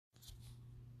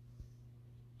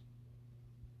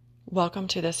Welcome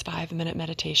to this 5-minute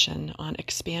meditation on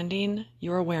expanding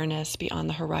your awareness beyond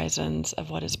the horizons of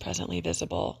what is presently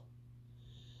visible.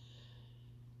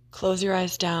 Close your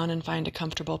eyes down and find a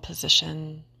comfortable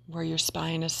position where your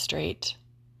spine is straight.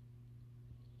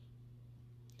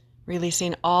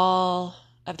 Releasing all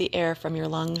of the air from your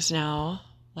lungs now,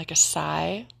 like a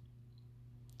sigh,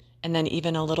 and then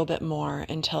even a little bit more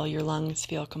until your lungs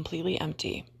feel completely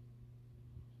empty.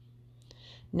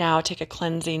 Now take a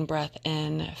cleansing breath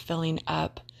in, filling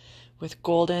up with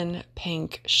golden,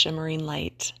 pink, shimmering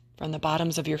light from the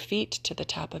bottoms of your feet to the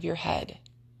top of your head.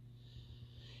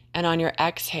 And on your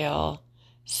exhale,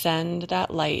 send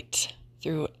that light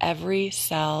through every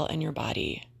cell in your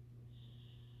body.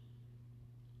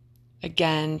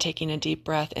 Again, taking a deep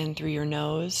breath in through your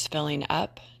nose, filling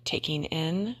up, taking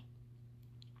in,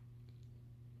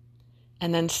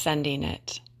 and then sending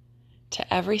it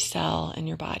to every cell in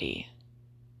your body.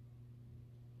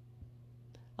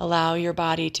 Allow your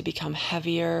body to become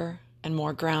heavier and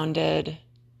more grounded,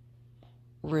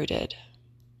 rooted.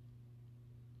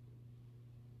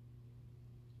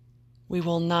 We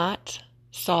will not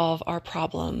solve our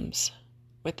problems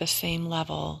with the same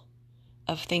level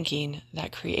of thinking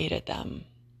that created them.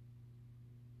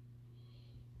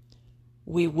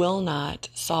 We will not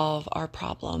solve our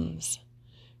problems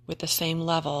with the same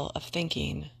level of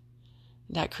thinking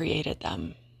that created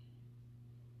them.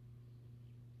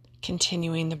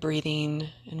 Continuing the breathing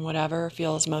in whatever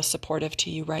feels most supportive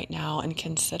to you right now, and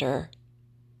consider,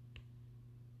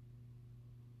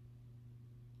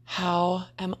 how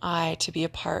am I to be a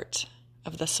part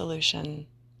of the solution?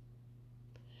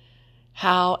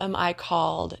 How am I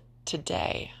called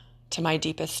today to my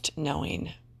deepest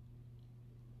knowing?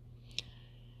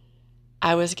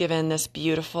 I was given this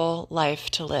beautiful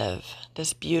life to live,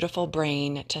 this beautiful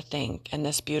brain to think, and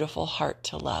this beautiful heart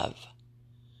to love.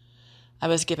 I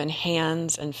was given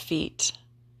hands and feet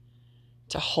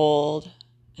to hold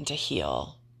and to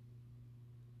heal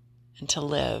and to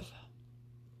live.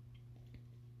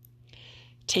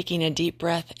 Taking a deep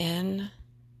breath in,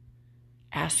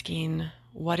 asking,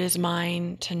 what is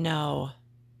mine to know?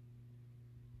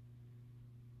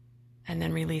 And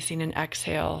then releasing an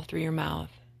exhale through your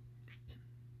mouth.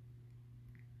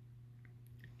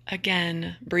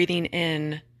 Again, breathing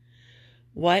in,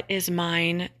 what is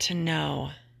mine to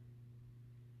know?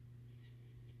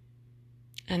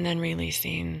 And then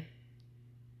releasing,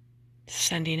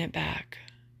 sending it back.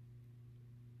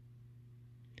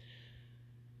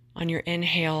 On your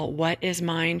inhale, what is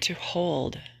mine to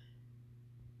hold?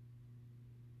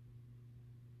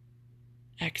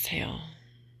 Exhale.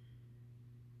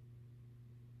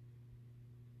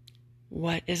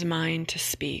 What is mine to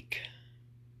speak?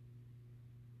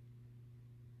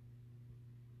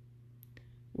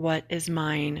 What is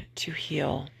mine to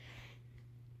heal?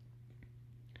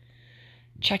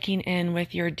 Checking in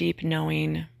with your deep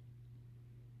knowing.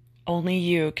 Only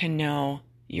you can know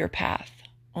your path.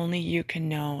 Only you can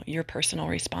know your personal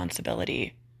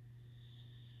responsibility.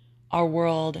 Our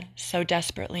world so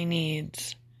desperately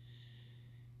needs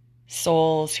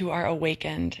souls who are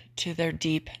awakened to their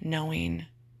deep knowing,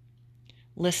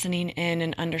 listening in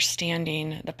and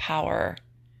understanding the power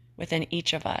within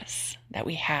each of us that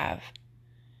we have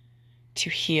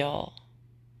to heal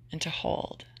and to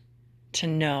hold, to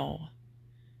know,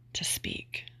 to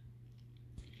speak.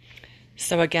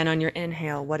 So again, on your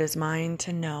inhale, what is mine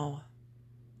to know?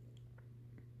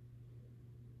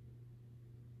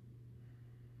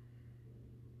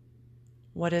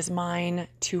 What is mine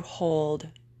to hold?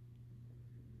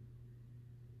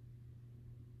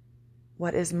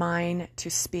 What is mine to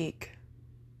speak?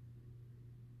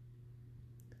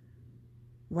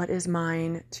 What is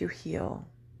mine to heal?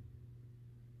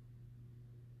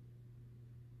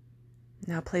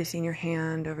 Now placing your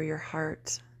hand over your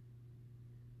heart.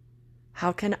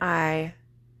 How can I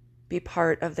be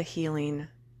part of the healing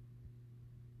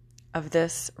of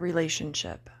this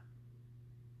relationship?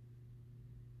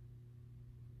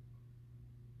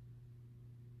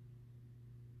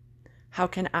 How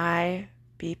can I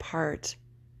be part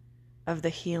of the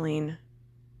healing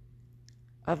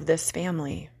of this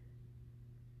family?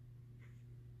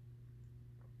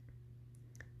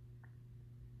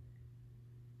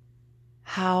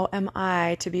 How am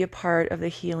I to be a part of the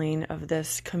healing of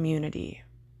this community?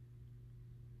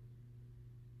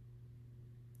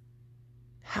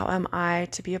 How am I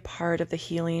to be a part of the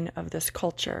healing of this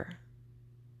culture,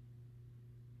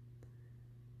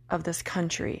 of this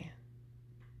country,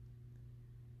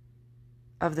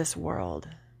 of this world?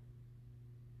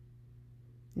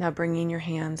 Now bringing your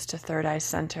hands to third eye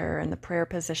center in the prayer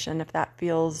position, if that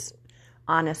feels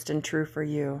honest and true for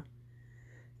you.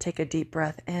 Take a deep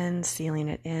breath in, sealing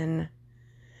it in,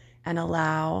 and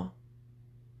allow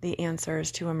the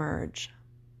answers to emerge.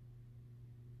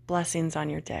 Blessings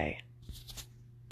on your day.